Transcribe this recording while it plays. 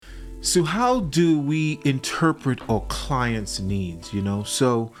So how do we interpret our clients' needs?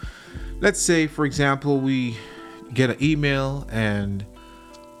 So let's say, for example, we get an email and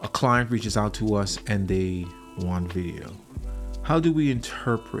a client reaches out to us and they want video. How do we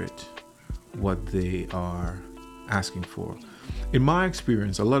interpret what they are asking for? In my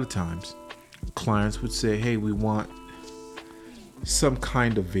experience, a lot of times clients would say, hey, we want some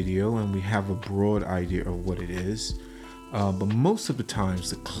kind of video, and we have a broad idea of what it is. But most of the times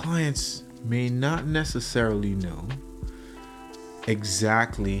the clients may not necessarily know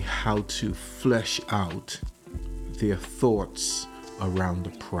exactly how to flesh out their thoughts around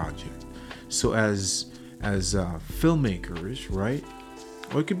the project. So as filmmakers, right?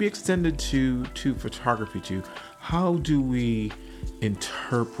 Or it could be extended to photography too. How do we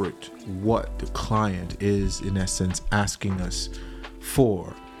interpret what the client is, in essence, asking us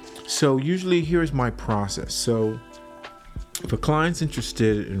for? So usually here's my process. So if a client's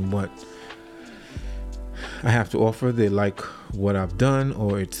interested in what I have to offer, they like what I've done,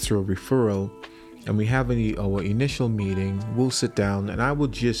 or it's through a referral, and we have our initial meeting, we'll sit down and I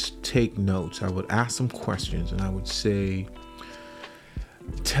would just take notes. I would ask some questions and I would say,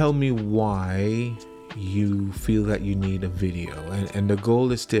 tell me why you feel that you need a video. And the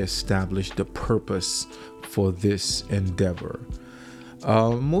goal is to establish the purpose for this endeavor.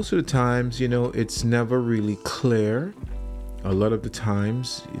 Most of the times, it's never really clear. A lot of the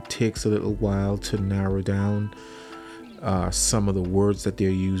times it takes a little while to narrow down some of the words that they're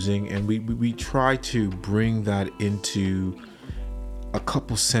using, and we try to bring that into a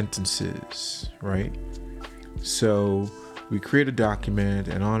couple sentences, right? So we create a document,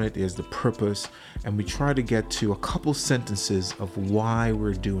 and on it is the purpose, and we try to get to a couple sentences of why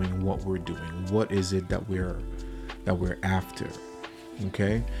we're doing what we're doing. What is it that we're after?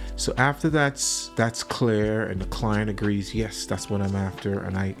 Okay, so after that's clear and the client agrees, yes, that's what I'm after,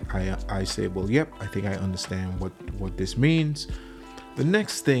 and I say, well, yep, I think I understand what this means. The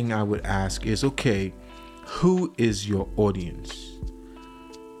next thing I would ask is, okay, who is your audience?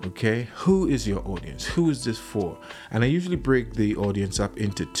 Okay, who is your audience? Who is this for? And I usually break the audience up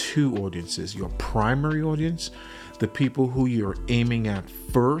into two audiences: your primary audience, the people who you're aiming at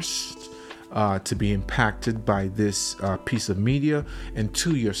first to be impacted by this piece of media, and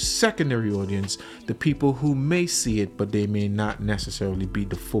to your secondary audience, the people who may see it but they may not necessarily be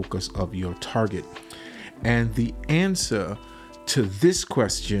the focus of your target. And the answer to this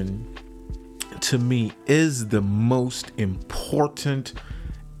question, to me, is the most important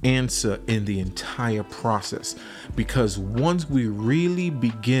answer in the entire process, because once we really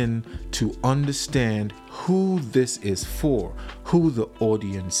begin to understand who this is for, who the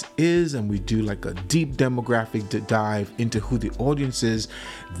audience is, and we do like a deep demographic dive into who the audience is,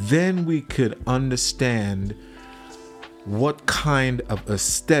 then we could understand what kind of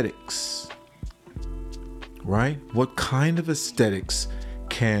aesthetics, right? What kind of aesthetics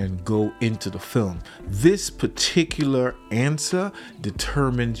can go into the film. This particular answer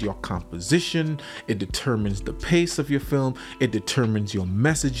determines your composition, it determines the pace of your film, it determines your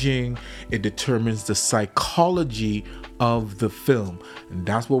messaging, it determines the psychology of the film. And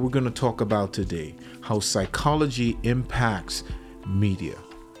that's what we're going to talk about today: how psychology impacts media.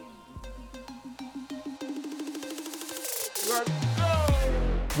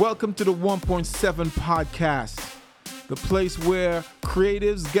 Welcome to the 1.7 podcast, the place where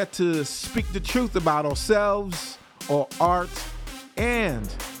creatives get to speak the truth about ourselves, our art, and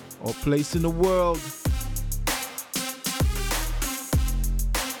our place in the world.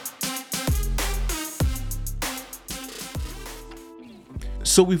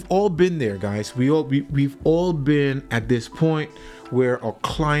 So we've all been there, guys. We've all been at this point where our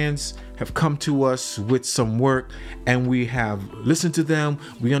clients have come to us with some work, and we have listened to them.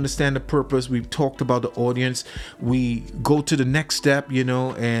 We understand the purpose. We've talked about the audience. We go to the next step,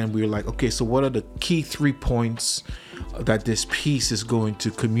 and we're like, okay, so what are the key 3 points that this piece is going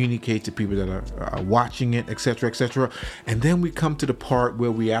to communicate to people that are watching it, etc., etc. And then we come to the part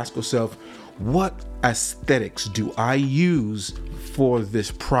where we ask ourselves, what aesthetics do I use for this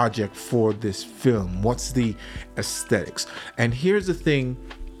project, for this film? What's the aesthetics? And here's the thing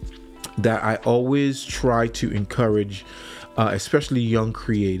that I always try to encourage, especially young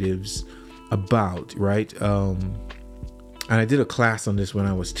creatives, about, right? And I did a class on this when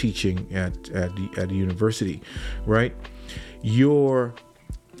I was teaching at the university, right? Your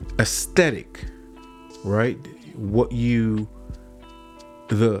aesthetic, right?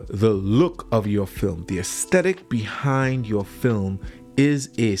 The look of your film, the aesthetic behind your film is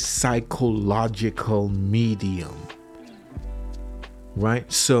a psychological medium,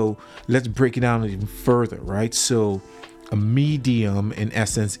 right? So let's break it down even further, right? So a medium, in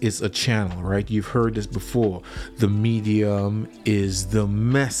essence, is a channel, right? You've heard this before. The medium is the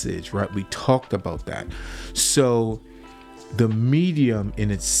message, right? We talked about that. So the medium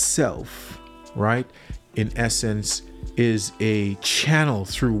in itself, right, in essence, is a channel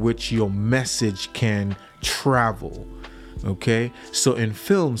through which your message can travel. Okay, so in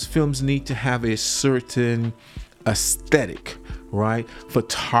films need to have a certain aesthetic, right?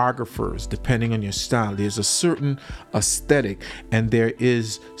 Photographers, depending on your style, there's a certain aesthetic, and there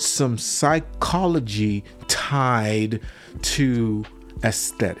is some psychology tied to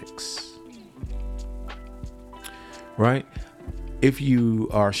aesthetics, right? If you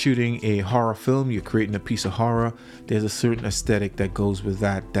are shooting a horror film, you're creating a piece of horror, there's a certain aesthetic that goes with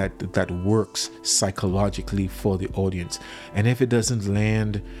that works psychologically for the audience. And if it doesn't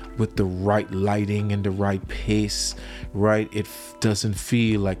land with the right lighting and the right pace, right, it doesn't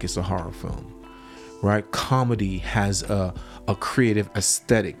feel like it's a horror film, right? Comedy has a creative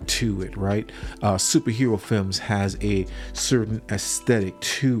aesthetic to it, right? Superhero films has a certain aesthetic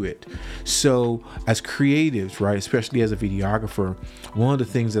to it. So as creatives, right, especially as a videographer, one of the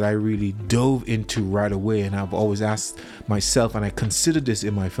things that I really dove into right away, and I've always asked myself, and I consider this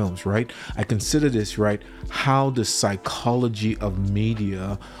in my films, right? I consider this, right, how the psychology of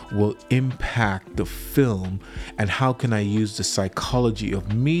media will impact the film, and how can I use the psychology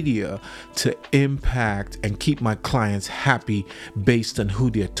of media to impact and keep my clients happy based on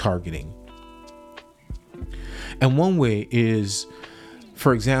who they're targeting. And one way is,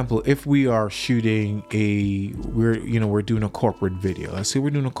 for example, if we are shooting we're doing a corporate video. Let's say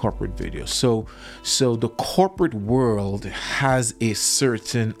we're doing a corporate video. So the corporate world has a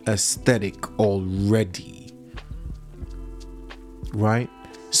certain aesthetic already, right?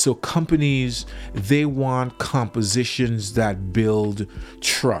 So companies, they want compositions that build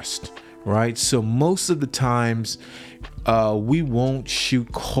trust, right? So most of the times, we won't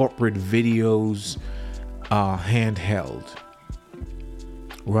shoot corporate videos handheld,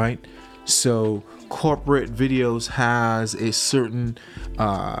 right? So corporate videos has a certain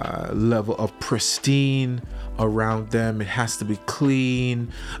level of pristine around them. It has to be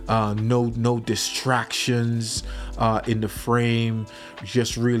clean, no distractions in the frame,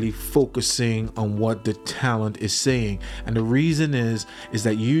 just really focusing on what the talent is saying. And the reason is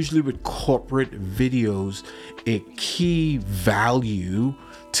that usually with corporate videos, a key value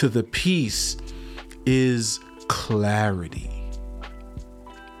to the piece is clarity,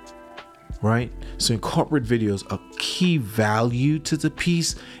 right? So in corporate videos, a key value to the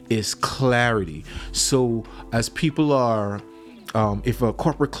piece is clarity. So as people are, if a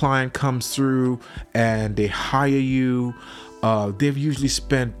corporate client comes through and they hire you, they've usually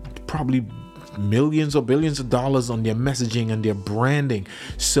spent probably millions or billions of dollars on their messaging and their branding.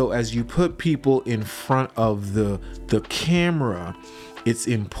 So as you put people in front of the camera, it's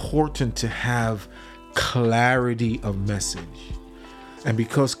important to have clarity of message. And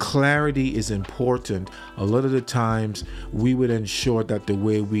because clarity is important, a lot of the times we would ensure that the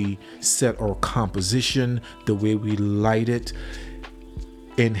way we set our composition, the way we light it,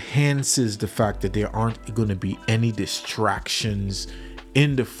 enhances the fact that there aren't going to be any distractions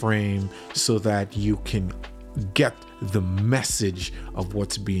in the frame, so that you can get the message of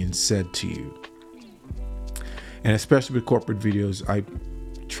what's being said to you. And especially with corporate videos, I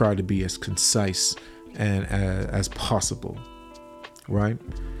try to be as concise and as possible, right?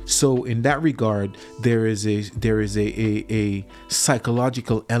 So in that regard, there is a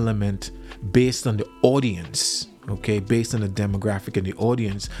psychological element based on the audience, okay, based on the demographic and the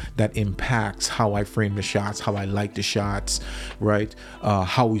audience, that impacts how I frame the shots, how I like the shots, right?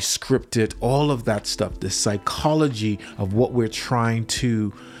 How we script it, all of that stuff. The psychology of what we're trying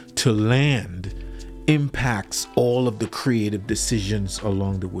to land impacts all of the creative decisions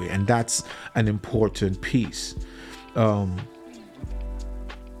along the way, and that's an important piece.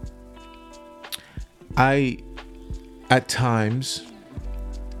 I at times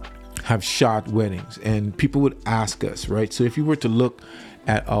have shot weddings, and people would ask us, right? So if you were to look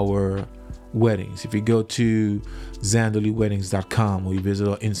at our weddings, if you go to ZandaliWeddings.com, or you visit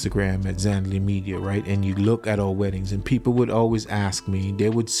our Instagram at Zandali Media, right, and you look at our weddings, and people would always ask me, they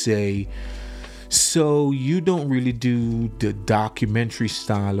would say, so you don't really do the documentary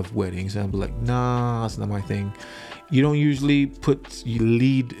style of weddings? And I'd be like, nah, that's not my thing. You don't usually you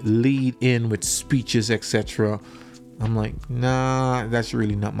lead in with speeches, etc. I'm like, nah, that's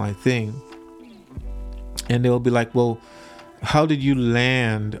really not my thing. And they'll be like, well, how did you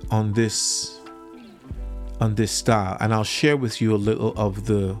land on this style? And I'll share with you a little of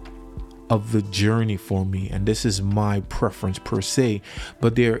of the journey for me, and this is my preference per se,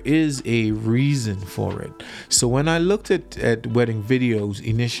 but there is a reason for it. So when I looked at wedding videos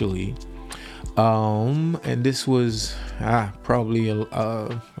initially, and this was probably a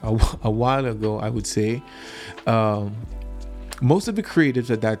while ago, I would say, most of the creatives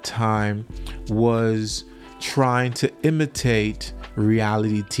at that time was trying to imitate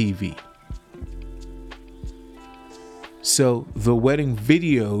reality TV. So the wedding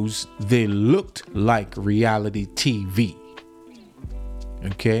videos, they looked like reality TV.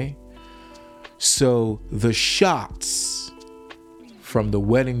 Okay? So the shots from the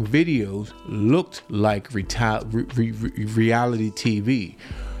wedding videos looked like reality TV.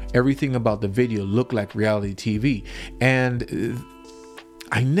 Everything about the video looked like reality TV. And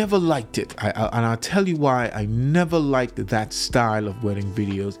I never liked it. And I'll tell you why I never liked that style of wedding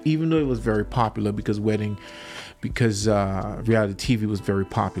videos, even though it was very popular because reality TV was very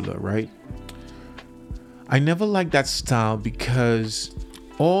popular, right? I never liked that style because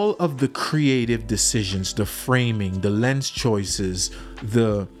all of the creative decisions, the framing, the lens choices,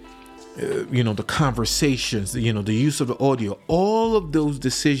 the conversations, the use of the audio, all of those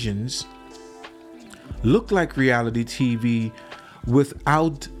decisions look like reality TV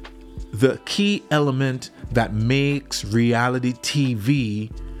without the key element that makes reality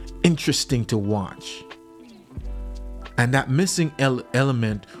TV interesting to watch. And that missing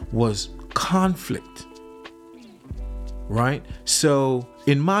element was conflict, right? So,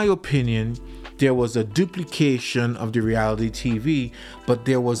 in my opinion, there was a duplication of the reality TV, but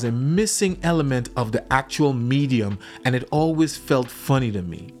there was a missing element of the actual medium, and it always felt funny to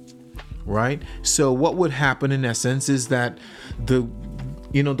me, right? So what would happen in essence is that the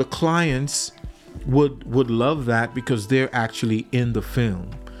clients would love that because they're actually in the film,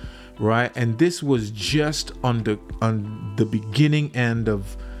 right? And this was just on the beginning end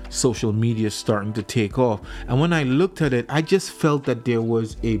of social media starting to take off. And when I looked at it, I just felt that there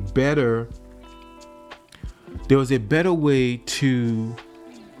was a better way to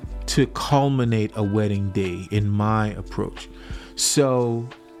culminate a wedding day in my approach. So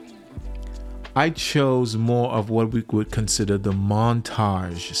I chose more of what we would consider the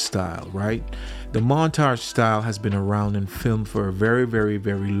montage style, right? The montage style has been around in film for a very, very,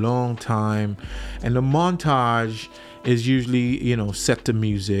 very long time. And the montage is usually, set to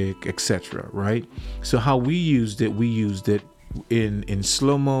music, etc., right? So how we used it in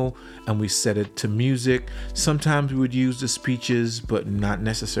slow-mo, and we set it to music. Sometimes we would use the speeches, but not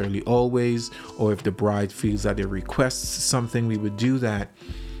necessarily always. Or if the bride feels that it requests something, we would do that.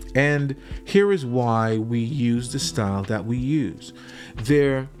 And here is why we use the style that we use.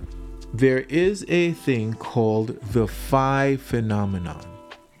 There is a thing called the Phi phenomenon.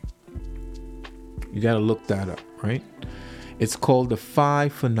 You got to look that up, right? It's called the Phi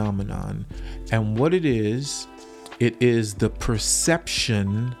phenomenon. And what it is the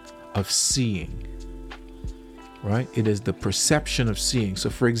perception of seeing, right? It is the perception of seeing. So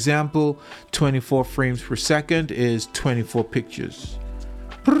for example, 24 frames per second is 24 pictures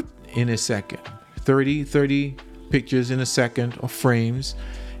in a second. 30 pictures in a second, or frames.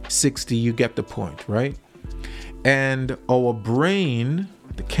 60, you get the point, right? And our brain,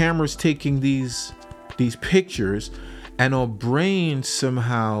 the camera's taking these pictures, and our brain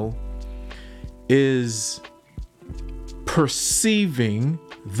somehow is perceiving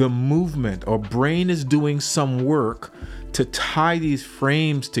the movement. Our brain is doing some work to tie these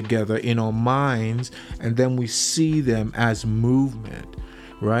frames together in our minds, and then we see them as movement,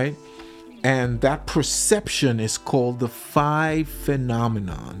 right? And that perception is called the Phi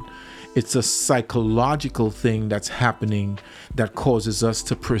phenomenon. It's a psychological thing that's happening that causes us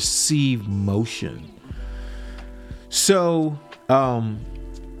to perceive motion. So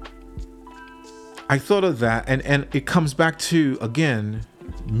I thought of that, and it comes back to, again,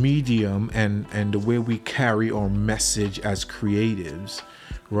 medium and the way we carry our message as creatives,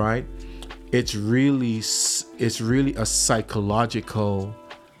 right? It's really a psychological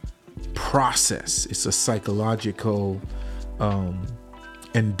process. It's a psychological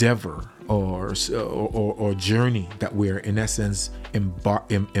endeavor or journey that we're in essence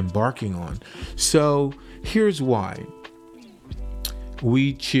embarking on. So here's why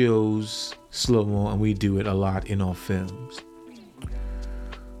we chose slow-mo, and we do it a lot in our films.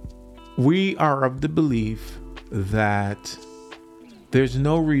 We are of the belief that there's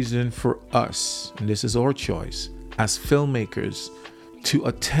no reason for us, and this is our choice as filmmakers, to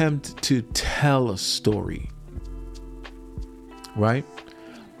attempt to tell a story, right?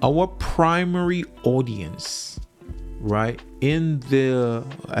 Our primary audience, right,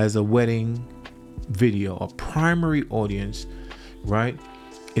 as a wedding video, a primary audience, right,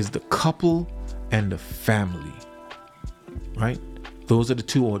 is the couple and the family, right? Those are the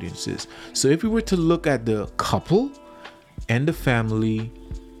two audiences. So if we were to look at the couple and the family,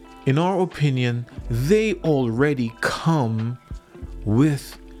 in our opinion, they already come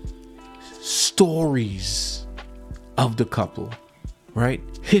with stories of the couple, right?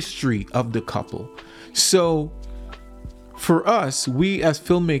 History of the couple. So for us, we as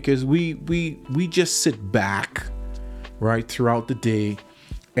filmmakers, we just sit back, right, throughout the day,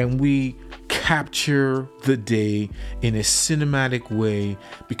 and we capture the day in a cinematic way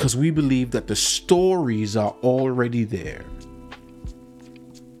because we believe that the stories are already there,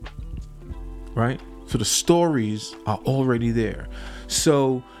 right? So the stories are already there.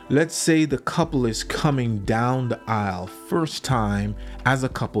 So let's say the couple is coming down the aisle first time as a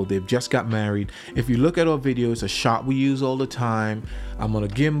couple. They've just got married. If you look at our videos, a shot we use all the time, I'm on a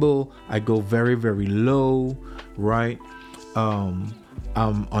gimbal. I go very, very low, right?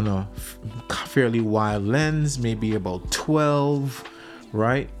 I'm on a fairly wide lens, maybe about 12,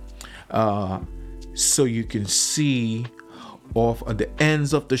 right? So you can see off at the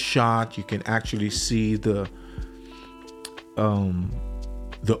ends of the shot, you can actually see the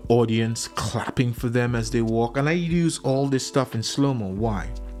audience clapping for them as they walk. And I use all this stuff in slow-mo. Why?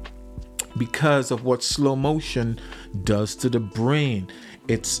 Because of what slow motion does to the brain.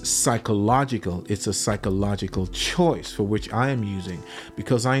 It's psychological. It's a psychological choice for which I am using,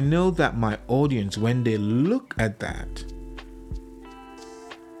 because I know that my audience, when they look at that,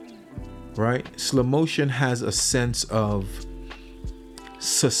 right, slow motion has a sense of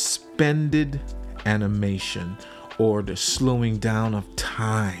suspended animation, or the slowing down of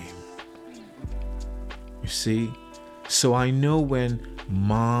time. You see? So I know when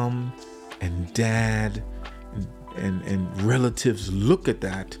mom and dad and relatives look at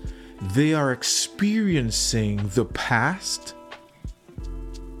that, they are experiencing the past.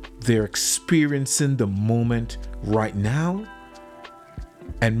 They're experiencing the moment right now.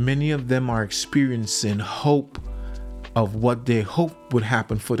 And many of them are experiencing hope of what they hope would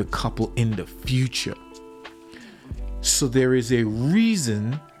happen for the couple in the future. So there is a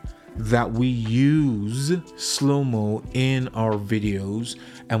reason that we use slow-mo in our videos,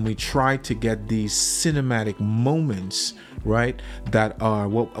 and we try to get these cinematic moments, right, that are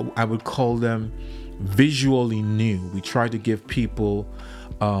what I would call them visually new. We try to give people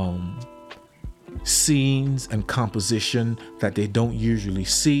scenes and composition that they don't usually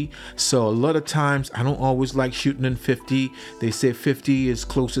see. So a lot of times I don't always like shooting in 50. They say 50 is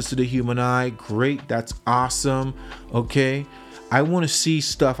closest to the human eye. Great, that's awesome. Okay, I want to see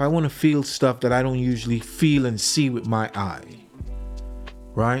stuff, I want to feel stuff that I don't usually feel and see with my eye,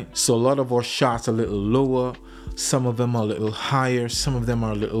 right? So a lot of our shots are a little lower, some of them are a little higher, some of them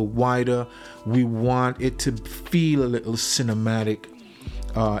are a little wider. We want it to feel a little cinematic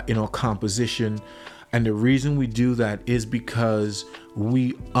in our composition. And the reason we do that is because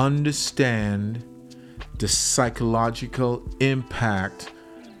we understand the psychological impact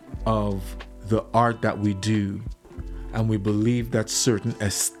of the art that we do. And we believe that certain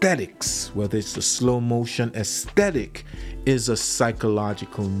aesthetics, whether it's the slow motion aesthetic, is a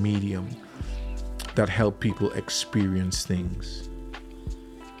psychological medium that help people experience things.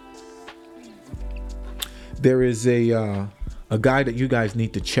 There is a guy that you guys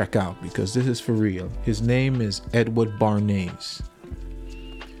need to check out, because this is for real. His name is Edward Bernays.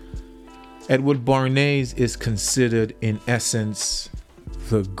 Edward Bernays is considered, in essence,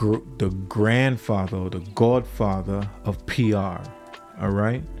 the grandfather or the godfather of PR. All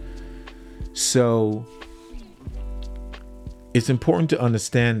right. So it's important to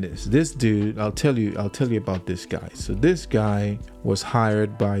understand this. This dude, I'll tell you about this guy. So this guy was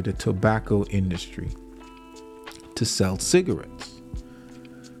hired by the tobacco industry to sell cigarettes.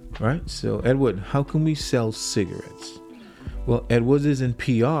 Right? So Edward, how can we sell cigarettes? Well, Edward is in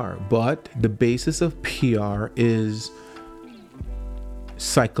PR, but the basis of PR is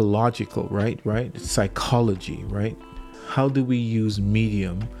psychological, right? Psychology, right? How do we use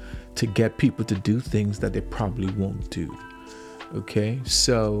medium to get people to do things that they probably won't do? Okay,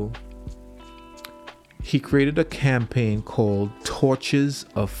 so he created a campaign called Torches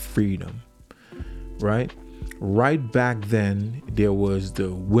of Freedom, right? Right back then, there was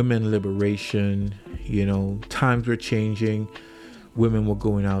the women liberation, times were changing. Women were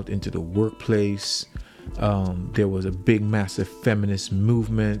going out into the workplace. There was a big, massive feminist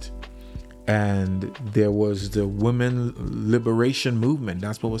movement, and there was the women liberation movement.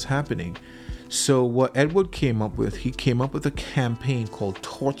 That's what was happening. So what Edward came up with, he came up with a campaign called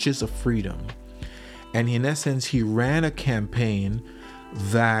Torches of Freedom. And in essence, he ran a campaign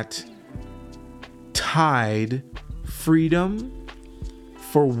that tied freedom,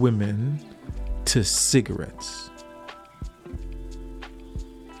 for women to cigarettes.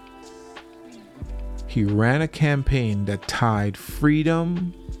 He ran a campaign that tied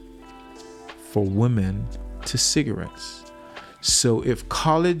freedom for women to cigarettes. So if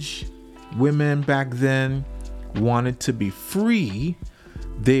college women back then wanted to be free,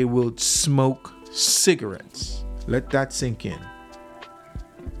 they would smoke cigarettes. Let that sink in.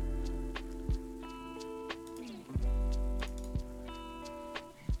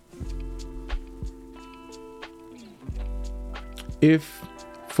 If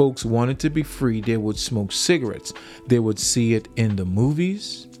folks wanted to be free, they would smoke cigarettes. They would see it in the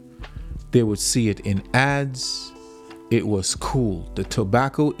movies. They would see it in ads. It was cool. The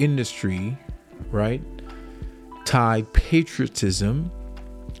tobacco industry, right, tied patriotism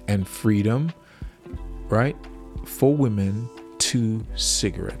and freedom, right, for women to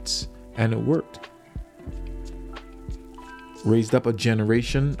cigarettes. And it worked. Raised up a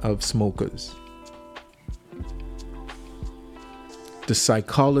generation of smokers. The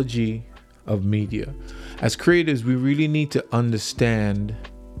psychology of media. As creators, we really need to understand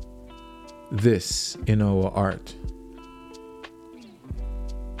this in our art.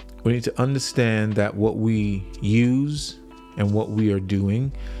 We need to understand that what we use and what we are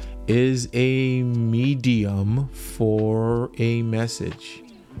doing is a medium for a message.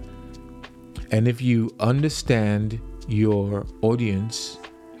 And if you understand your audience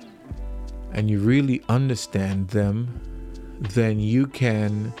and you really understand them, then you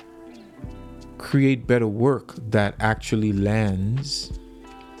can create better work that actually lands,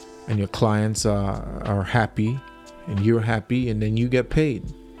 and your clients are happy and you're happy, and then you get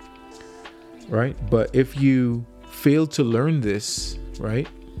paid, right? But if you fail to learn this, right,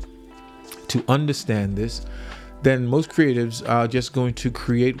 to understand this, then most creatives are just going to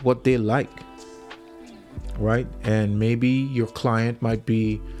create what they like, right? And maybe your client might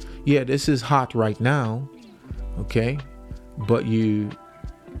be, yeah, this is hot right now, okay? But you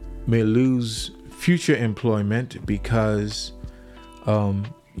may lose future employment because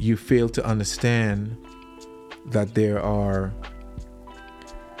you fail to understand that there are,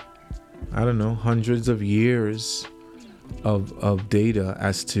 I don't know, hundreds of years of data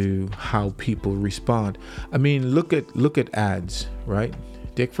as to how people respond. I mean, look at ads, right?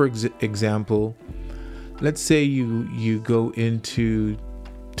 Take for example, let's say you go into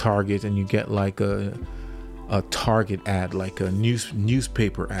Target and you get like a Target ad, like a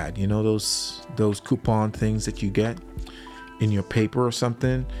newspaper ad, you know, those coupon things that you get in your paper or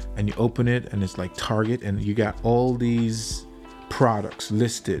something, and you open it and it's like Target and you got all these products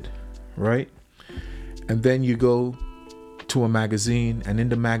listed, right? And then you go to a magazine, and in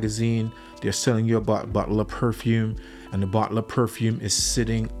the magazine they're selling you a bottle of perfume, and the bottle of perfume is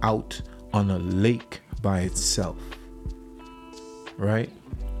sitting out on a lake by itself, right?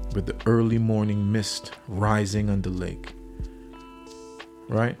 With the early morning mist rising on the lake,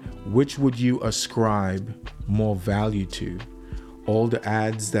 right? Which would you ascribe more value to? All the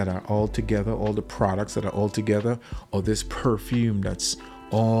ads that are all together, all the products that are all together, or this perfume that's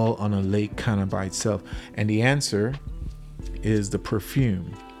all on a lake kind of by itself? And the answer is the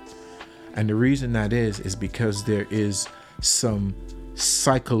perfume. And the reason that is because there is some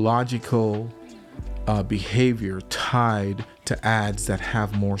psychological behavior tied to ads that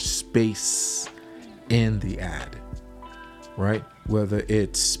have more space in the ad, right? Whether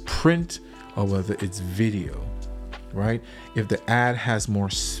it's print or whether it's video, right? If the ad has more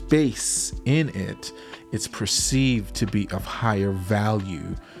space in it, it's perceived to be of higher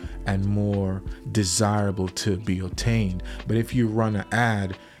value and more desirable to be obtained. But if you run an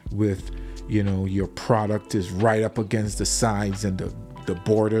ad with, you know, your product is right up against the sides and the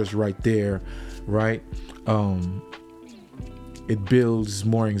borders right there, right? It builds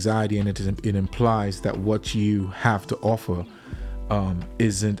more anxiety, and it implies that what you have to offer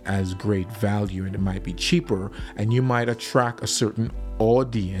isn't as great value, and it might be cheaper, and you might attract a certain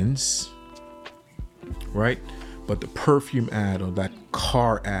audience, right? But the perfume ad or that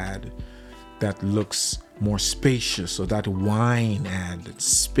car ad that looks more spacious, or that wine ad that's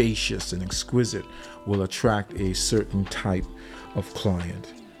spacious and exquisite, will attract a certain type of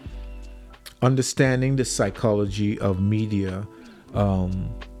client. Understanding the psychology of media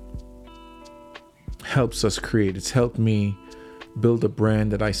helps us create. It's helped me build a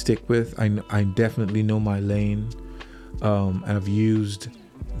brand that I stick with. I definitely know my lane, and I've used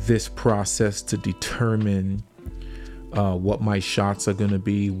this process to determine what my shots are going to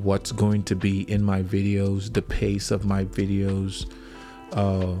be, what's going to be in my videos, the pace of my videos.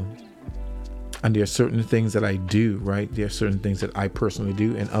 And there are certain things that I do, right? There are certain things that I personally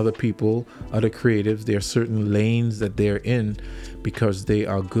do, and other people, other creatives, there are certain lanes that they're in because they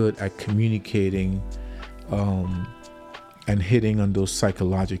are good at communicating and hitting on those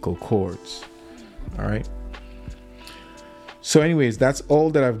psychological chords. All right. So anyways, that's all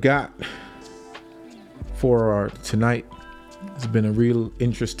that I've got for tonight. It's been a real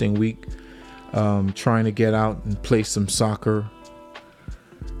interesting week. Trying to get out and play some soccer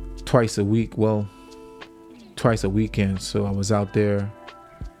twice a week. Well, twice a weekend. So I was out there.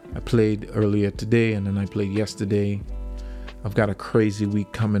 I played earlier today and then I played yesterday. I've got a crazy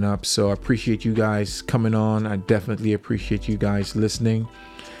week coming up. So I appreciate you guys coming on. I definitely appreciate you guys listening.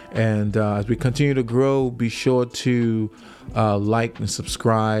 And as we continue to grow, be sure to like and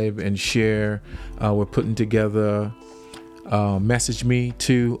subscribe and share. We're putting together, message me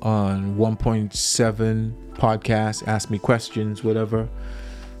too on 1.7 podcast, ask me questions, whatever.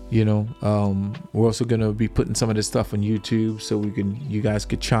 You know, we're also going to be putting some of this stuff on YouTube so you guys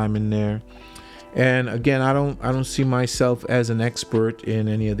could chime in there. And again, I don't see myself as an expert in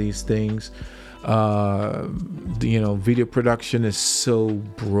any of these things. You know, video production is so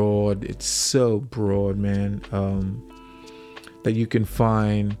broad. It's so broad, man, that you can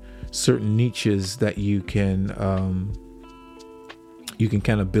find certain niches that you can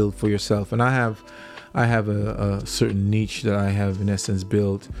kind of build for yourself. And I have a certain niche that I have in essence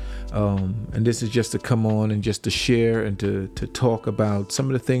built. And this is just to come on and just to share and to talk about some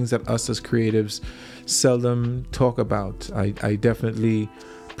of the things that us as creatives seldom talk about. I definitely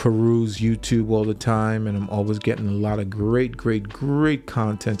peruse YouTube all the time, and I'm always getting a lot of great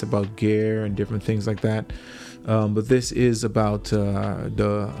content about gear and different things like that. But this is about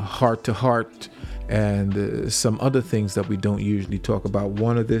the heart to heart and some other things that we don't usually talk about.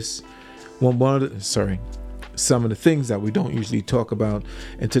 Some of the things that we don't usually talk about.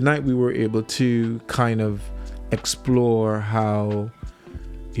 And tonight we were able to kind of explore how,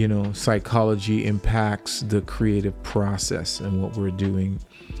 you know, psychology impacts the creative process and what we're doing.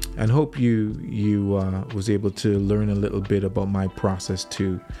 And hope you was able to learn a little bit about my process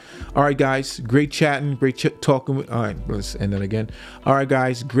too. All right, guys, great chatting, talking. All right, let's end that again. All right,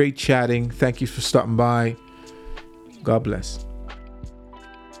 guys, great chatting. Thank you for stopping by. God bless.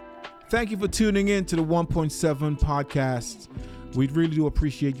 Thank you for tuning in to the 1.7 podcast. We really do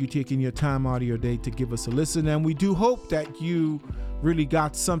appreciate you taking your time out of your day to give us a listen. And we do hope that you really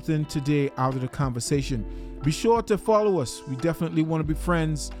got something today out of the conversation. Be sure to follow us. We definitely want to be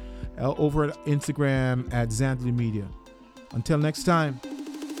friends over at Instagram at Zandley Media. Until next time,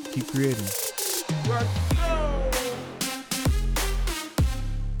 keep creating. Let's go!